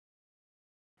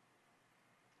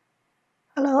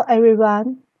Hello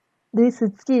everyone, this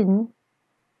is Jin,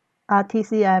 a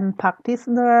TCM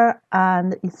practitioner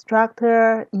and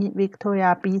instructor in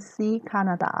Victoria, BC,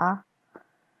 Canada.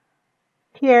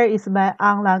 Here is my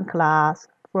online class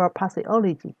for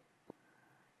Pathology.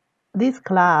 This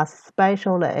class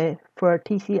especially for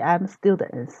TCM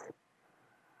students.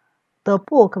 The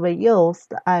book we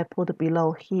used I put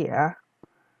below here.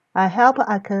 I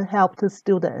can help the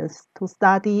students to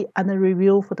study and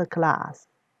review for the class.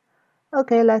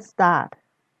 Okay, let's start.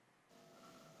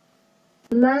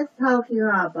 Let's talk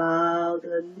about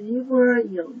the liver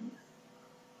illness.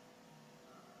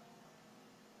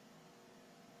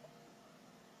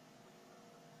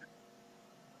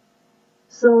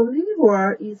 So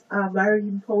liver is a very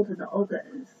important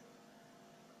organ.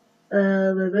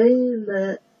 When we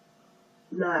learn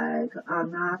like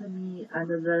anatomy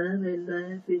and then we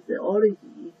learn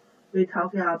physiology, we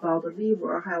talking about the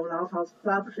liver have a lot of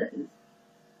functions.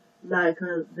 Like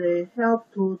they help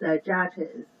to digest,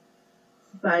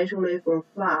 especially for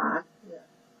fat.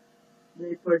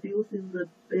 They producing the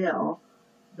bile.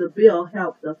 The bile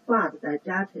helps the fat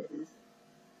digest.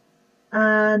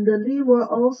 And the liver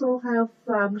also have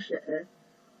function,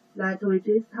 like we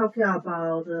just talking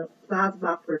about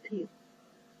plasma protein.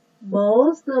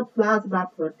 Most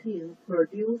plasma protein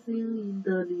producing in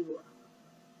the liver.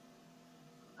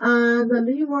 And the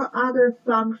liver other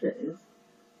functions,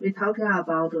 we talking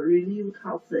about relieve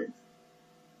toxins.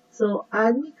 So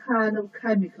any kind of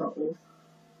chemicals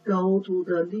go to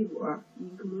the liver,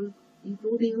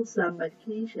 including some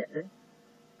medication,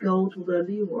 go to the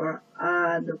liver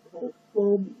and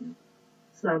performing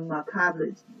some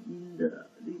metabolism in the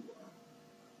liver,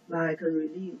 like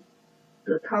relieve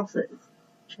the toxins,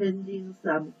 changing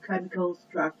some chemical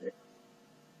structure.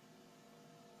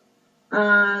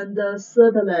 And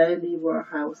certainly liver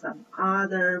have some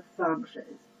other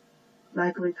functions,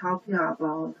 like we talking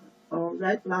about our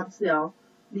red blood cell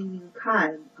living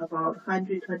time about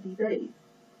 120 days.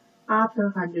 After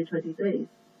 120 days,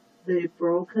 they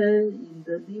broken in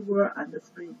the liver and the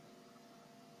spleen.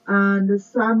 And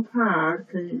some part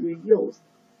can reuse,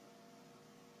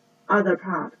 other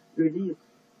part relieve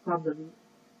from the liver.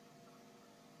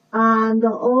 And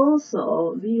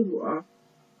also liver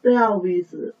deal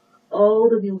with all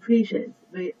the nutrition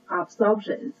with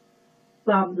absorptions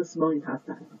from the small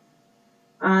intestine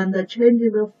and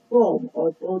changing the form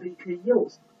our body can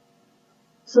use.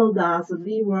 So that the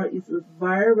liver is a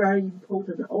very, very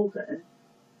important organ.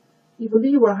 If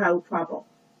liver have trouble,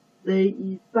 they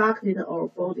affected our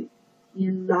body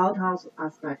in lot of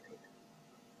aspects.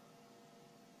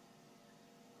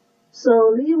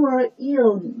 So liver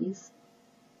illness,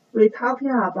 we're talking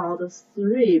about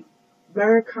three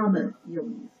very common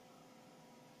illness.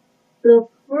 The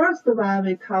first one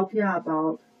we're talking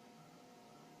about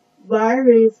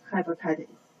virus hepatitis.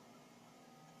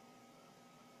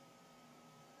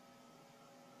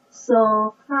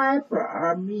 So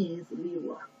hyper means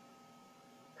liver.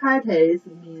 Titis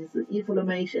means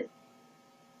inflammation.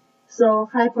 So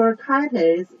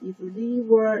hepatitis is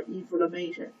liver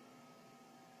inflammation.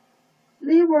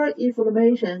 Liver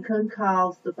inflammation can be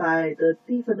caused by the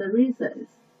different reasons.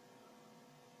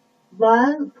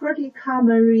 One pretty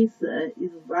common reason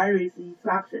is virus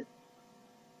infection.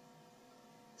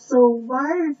 So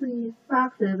virus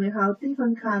infection, we have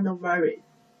different kind of virus.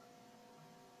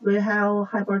 We have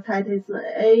hepatitis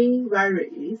A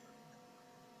virus.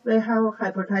 We have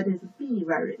hepatitis B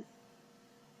virus.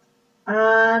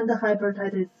 And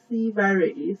hepatitis C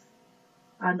virus.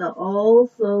 And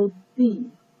also D.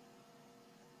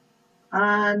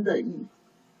 And E.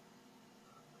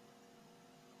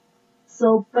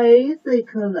 So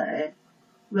basically,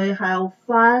 we have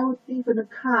 5 different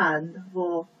kinds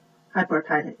of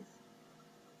hepatitis.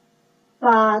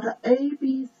 But A,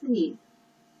 B, C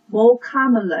more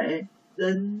commonly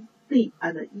than D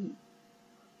and E.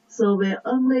 So we're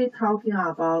only talking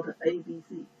about A, B,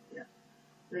 C. Yeah.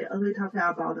 We're only talking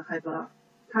about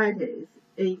hepatitis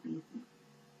A, B, C.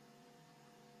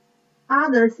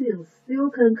 Other things still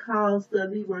can cause the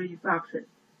liver infection,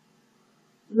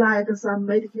 like some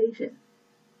medication.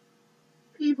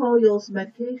 People use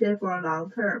medication for a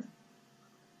long term.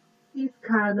 These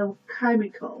kind of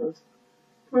chemicals,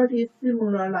 pretty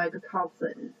similar like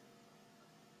toxins,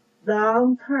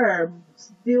 long term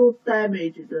still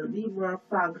damage the liver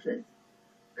functions,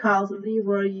 cause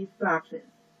liver infection.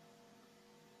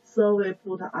 So we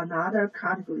put another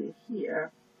category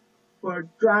here for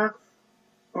drugs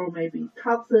or maybe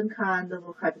toxin kind of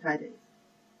hepatitis.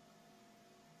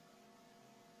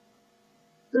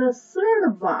 The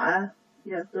third one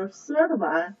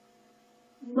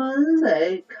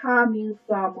mainly coming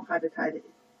from hepatitis.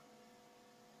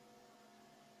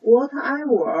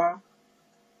 whatever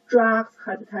drugs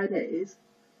hepatitis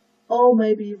or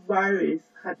maybe virus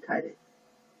hepatitis.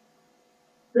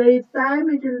 They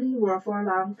damage the liver for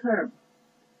long term.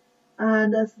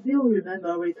 And still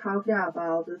remember we talking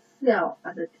about the cell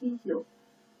and the tissue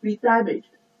we damaged.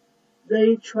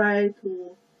 They try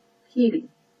to healing.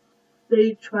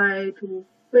 They try to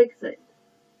fix it.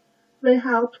 We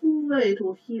have two ways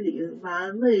to healing.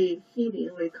 One way healing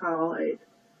we call it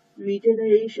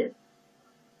regeneration.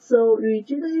 So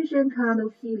regeneration kind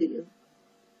of healing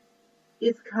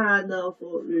is kind of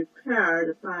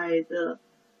repaired by the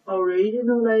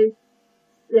original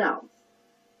cells.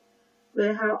 We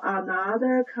have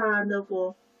another kind of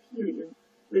healing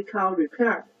we call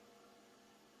repaired.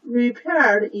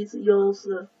 Repaired is used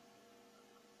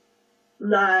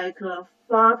like a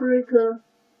fabric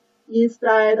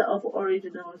instead of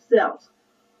original cells.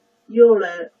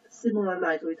 Usually similar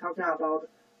like we talked about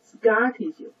scar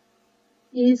tissue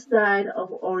instead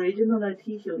of original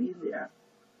tissue in there.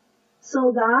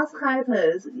 So that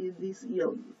happens in this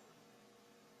illness.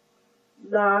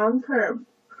 Long-term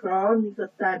chronic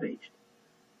damage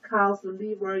cause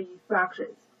liver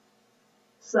infections,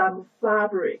 some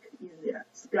fabric in there,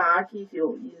 scar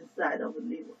tissue inside of the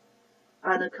liver,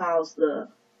 and cause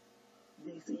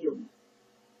this illness.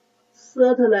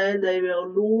 Certainly they will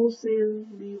losing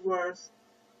liver's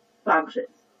functions,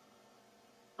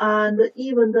 and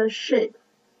even the shape,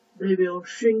 they will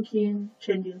shrinking,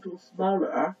 changing to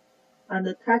smaller, and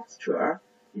the texture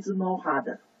is more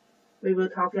harder. We will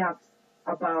talk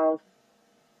about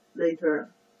later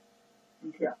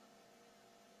detail.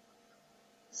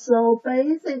 So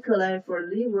basically for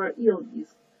liver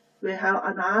illness, we have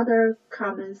another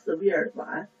common severe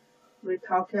one. We're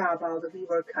talking about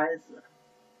liver cancer.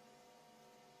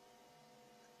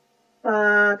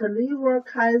 But liver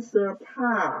cancer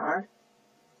part,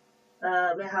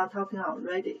 we have talking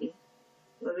already.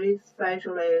 We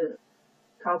especially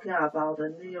talking about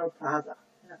the neoplasia.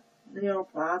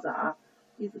 Neoplasia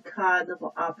is kind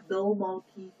of abnormal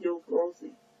tissue growth,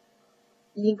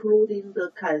 including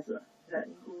the cancer,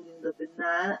 including the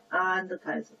benign and the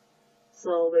cancer.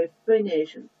 So we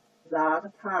finished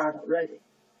that part already.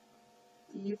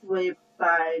 If we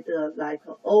by the like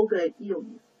organ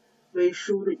illness, we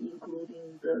should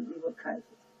including the liver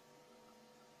cancer.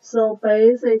 So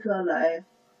basically,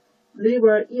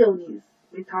 liver illness,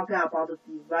 we talking about the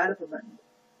development.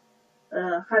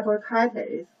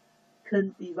 Hepatitis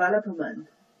can development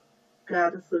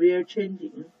get severe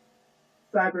changing,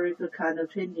 fabric kind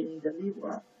of changing in the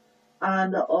liver,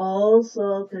 and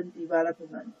also can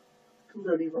development to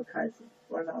the liver cancer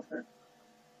for long term.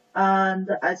 And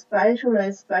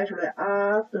especially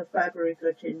after fabric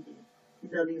changing in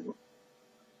the liver,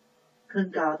 can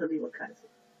get liver cancer.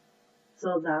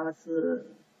 So that's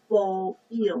four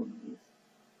illness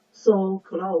so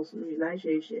close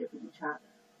relationship with each other.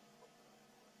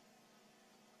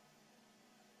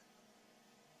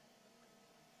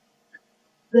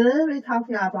 Then we're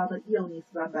talking about the illness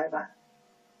one by one.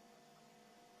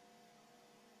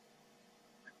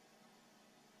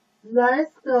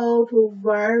 Let's go to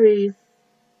virus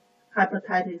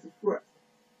hepatitis first.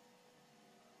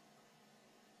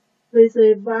 We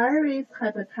say virus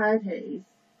hepatitis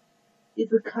is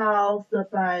caused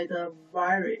by the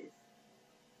virus,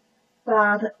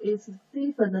 but it's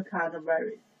different kind of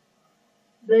virus.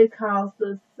 They cause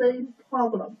the same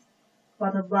problems,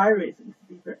 but the virus is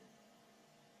different.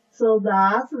 So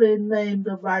that's we name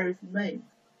the virus name.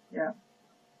 Yeah.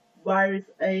 Virus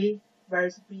A,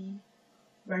 virus B,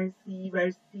 virus C,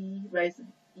 virus D, virus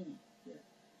E. Yeah.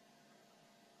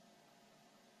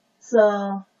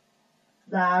 So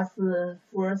that's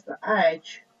first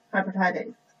H,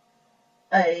 hepatitis.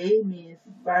 A means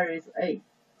virus A.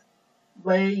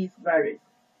 V is virus.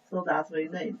 So that's we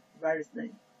name, virus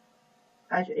name.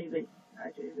 HAV,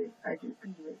 HBV,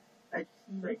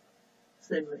 HCV,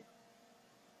 same way.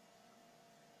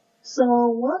 So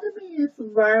what means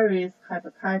virus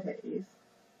hepatitis?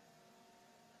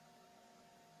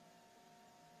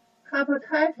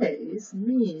 Hepatitis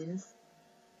means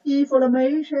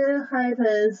inflammation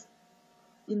happens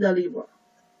in the liver.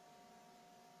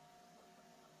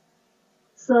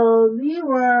 So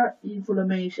liver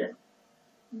inflammation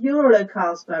usually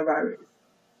caused by virus.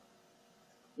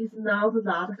 It's not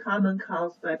that common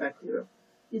caused by bacteria.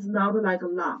 It's not like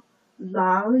lung.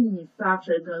 Lung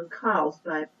infection can caused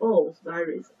by both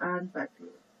virus and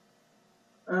bacteria.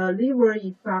 Liver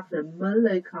infection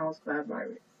mainly caused by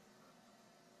virus.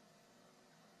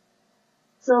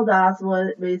 So that's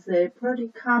what we say pretty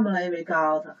commonly we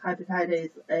got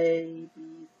hepatitis A, B,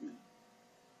 C.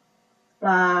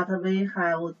 But we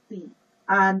have D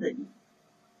and E.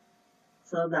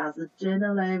 So that's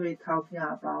generally we're talking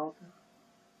about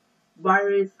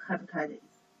virus hepatitis.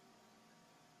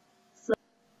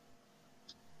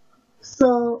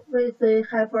 So we say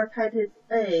hepatitis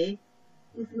A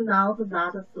is not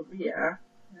that severe,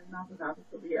 not that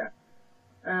severe.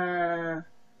 Uh,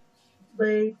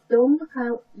 we don't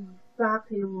have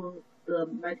effective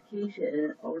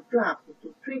medication or drugs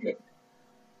to treat it,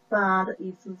 but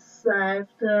it's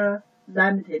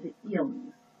self-limited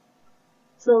illness.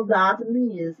 So that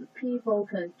means people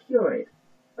can cure it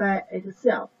by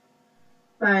itself,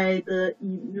 by the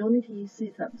immunity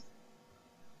systems.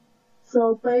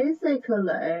 So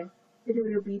basically, it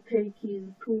will be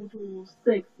taking 2 to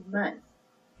 6 months,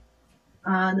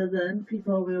 and then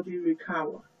people will be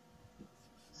recovered.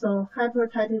 So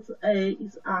hepatitis A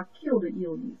is acute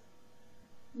illness.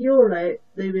 Usually,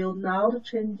 they will not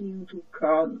change into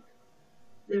chronic.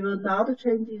 They will not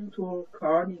change into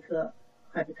chronic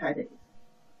hepatitis.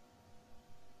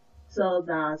 So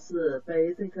that's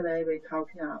basically we're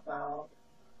talking about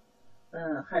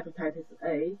hepatitis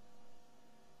A.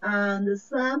 And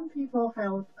some people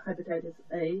have hepatitis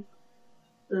A,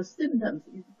 the symptoms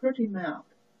is pretty mild,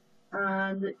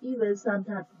 and even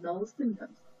sometimes no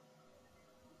symptoms.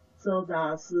 So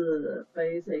that's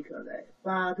basically,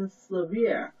 but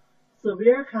severe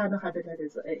kind of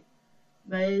hepatitis A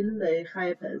mainly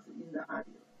happens in the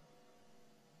adults.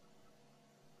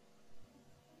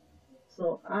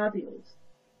 So adults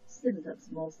symptoms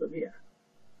more severe.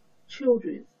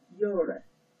 Children usually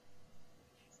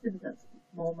symptoms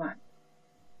more mild.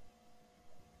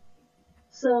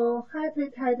 So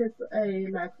hepatitis A,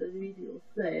 like the video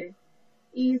say,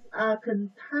 is a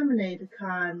contaminated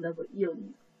kind of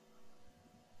illness.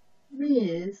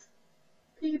 Means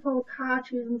people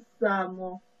touching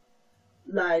some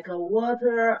like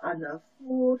water and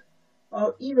food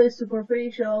or even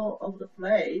superficial of the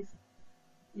place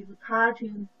if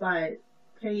touching by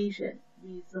patient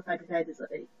with hepatitis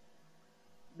A,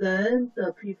 then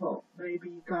the people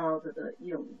maybe got the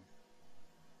illness.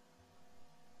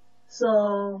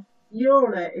 So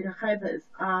usually it happens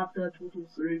after 2 to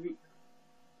 3 weeks,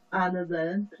 and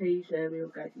then patient will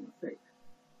get sick.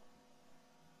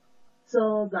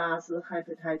 So that's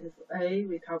hepatitis A.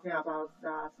 We're talking about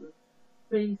that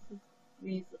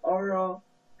with oral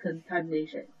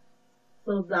contamination.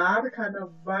 So that kind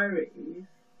of virus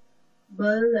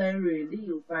mainly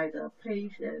relieved by the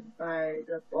patient, by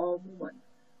the bowel movement,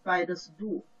 by the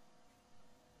stool,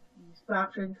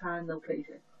 infection kind of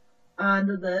patient,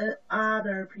 and then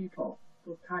other people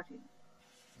to touching,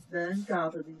 then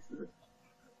got this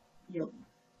illness.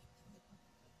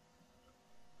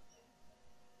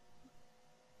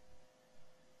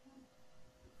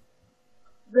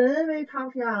 Then we're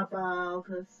talking about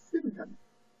symptoms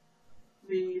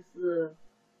with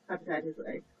hepatitis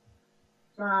A,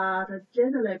 but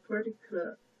generally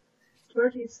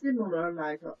pretty similar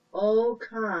like all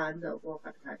kinds of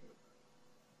hepatitis.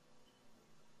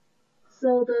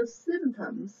 So the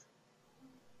symptoms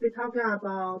we're talking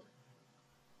about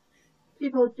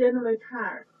people generally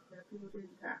tired,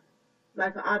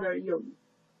 like other illness.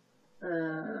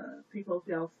 People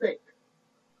feel sick.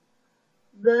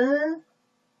 Then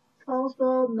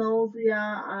possible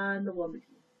nausea and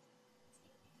vomiting.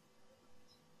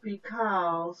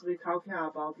 Because we're talking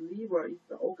about liver is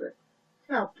the organ,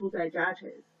 help to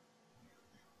digest.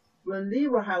 When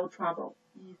liver have trouble,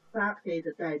 affected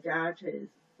digestive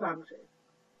function.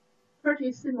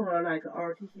 Pretty similar like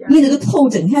RTTI. 你这个头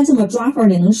整天这么抓法儿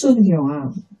的，能顺溜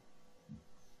啊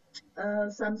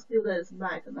？Some students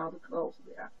might not close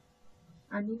there.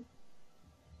 Annie,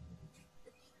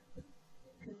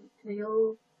 can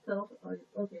you tell?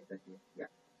 Okay, thank you. Yeah.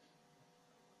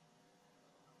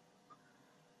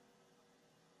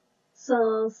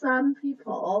 So some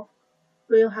people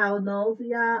will have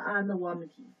nausea and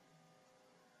vomiting.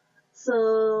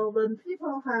 So when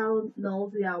people have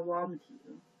nausea and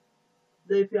vomiting,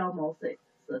 they feel more sick,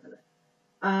 certainly,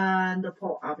 and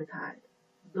poor appetite,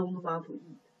 don't want to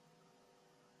eat.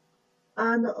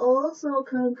 And also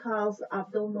can cause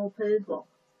abdominal pain,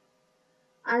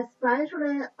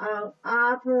 especially on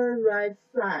upper right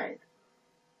side,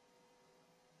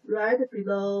 right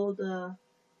below the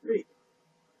rib.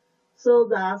 So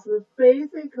that's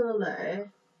basically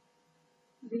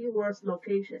liver's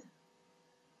location.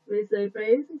 We say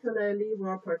basically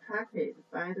liver protected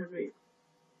by the rib.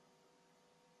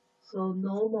 So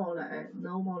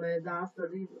normally that's the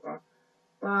liver,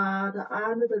 but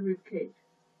under the rib cage.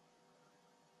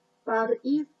 But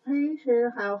if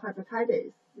patient have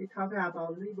hepatitis, we're talking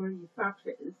about liver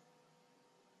infections,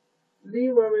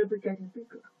 liver will be getting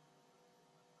bigger,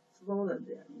 swollen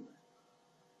there even.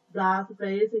 That's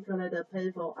basically the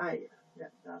painful area. Yeah,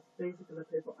 that's basically the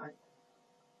table I.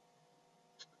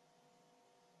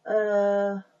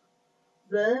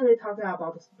 Then we talking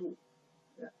about stool.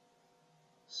 Yeah.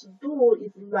 Stool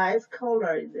is light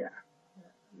color in there.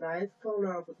 Yeah. Light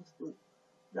color of the stool.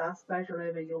 That's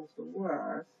especially we use the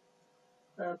words.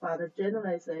 But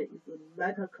generally say it's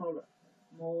lighter color.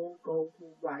 More go to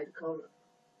white color.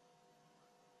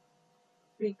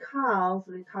 Because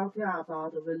we talking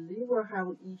about the liver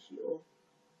have issue,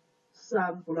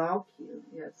 some blocking,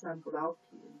 some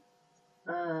blocking,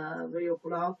 will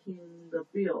blocking the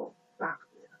bile duct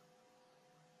there,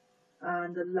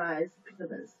 and less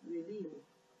pigments released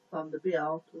from the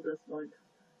bile to the small intestine,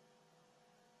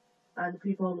 and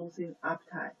people losing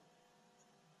appetite.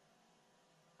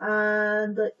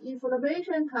 And the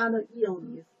inflammation kind of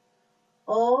illness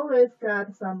always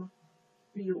got some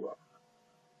fever.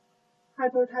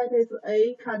 Hepatitis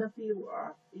A kind of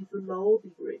fever is low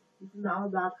degree, it's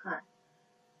not that high.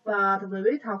 But when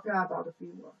we talk about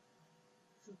fever,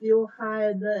 still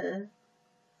higher than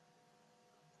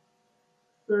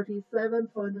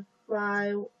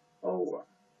 37.5 over.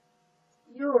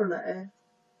 Usually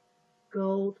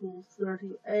go to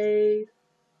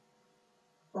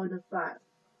 38.5,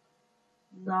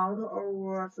 not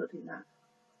over 39.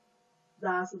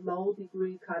 That's low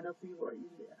degree kind of fever in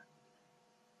there.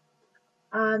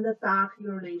 And dark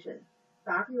urination.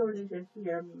 Dark urination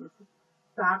here means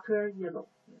darker yellow,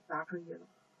 darker yellow.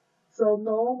 So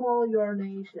normal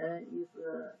urination is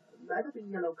a little bit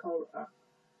yellow color,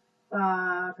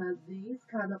 but this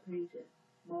kind of patient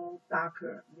more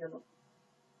darker yellow.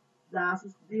 That's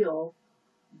still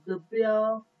the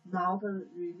bile not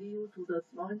released to the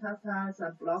small intestines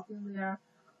and blocking there.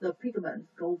 The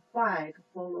pigments go back,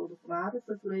 follow the blood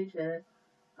circulation,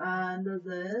 and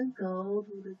then go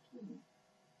to the kidney.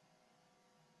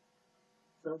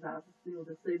 So that's still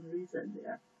the same reason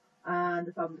there.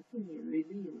 And from the kidney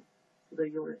release to the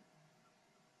urine.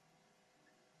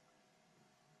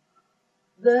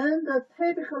 Then the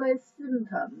typical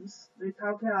symptoms, we're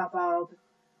talking about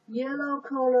yellow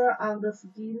color on the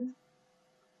skin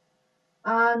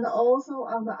and also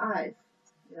on the eyes.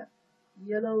 Yeah.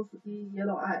 Yellow skin,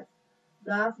 yellow eyes.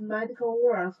 That's medical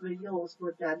words we use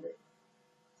for jaundice.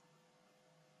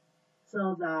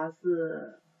 So that's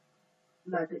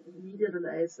like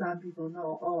immediately some people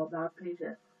know, oh, that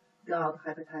patient got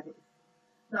hepatitis.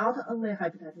 Not only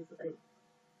hepatitis A,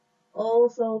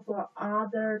 also for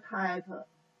other type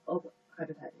of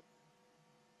hepatitis.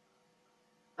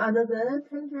 And then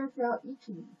patients have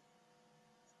itchiness.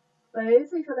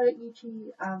 Basically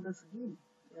itchy on the skin.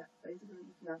 Yeah, basically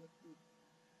itchy on the skin.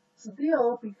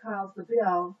 Still, because the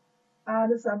bile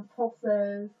and some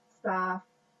toxin stuff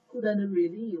couldn't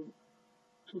release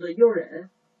to the urine,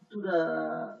 to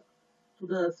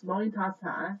the small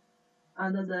intestine,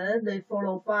 and then they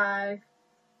follow back,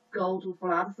 go to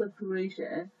blood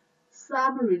circulation.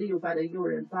 Some release by the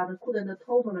urine, but couldn't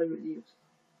totally release.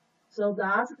 So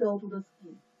that's go to the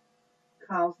skin,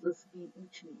 cause the skin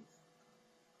itchiness.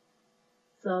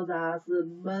 So that's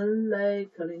mainly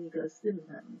clinical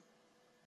symptoms